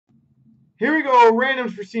Here we go.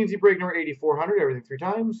 Randoms for C&C break number 8400. Everything 3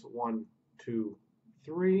 times. 1, 2,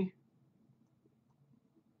 3.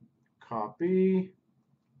 Copy.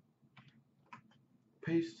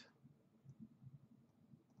 Paste.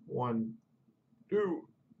 1, 2,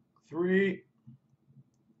 3.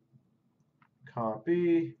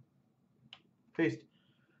 Copy. Paste.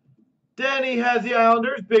 Danny has the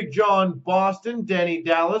Islanders. Big John, Boston. Danny,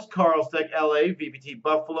 Dallas. Carl Steck, LA. VPT,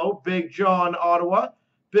 Buffalo. Big John, Ottawa.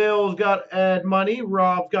 Bill's got Ed Money.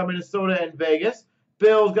 Rob's got Minnesota and Vegas.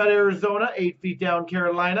 Bill's got Arizona. 8 feet down,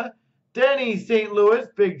 Carolina. Denny, St. Louis.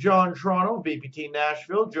 Big John, Toronto. VPT,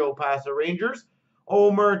 Nashville. Joe Passa, Rangers.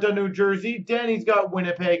 Omerta, New Jersey. Danny's got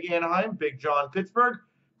Winnipeg, Anaheim. Big John, Pittsburgh.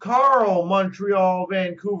 Carl, Montreal,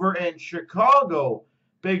 Vancouver, and Chicago.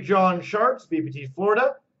 Big John, Sharks. VPT,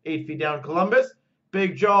 Florida. 8 feet down, Columbus.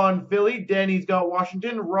 Big John, Philly. Danny's got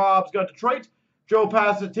Washington. Rob's got Detroit. Joe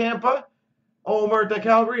Passa, Tampa. Omerta,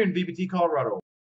 Calgary, and VPT, Colorado.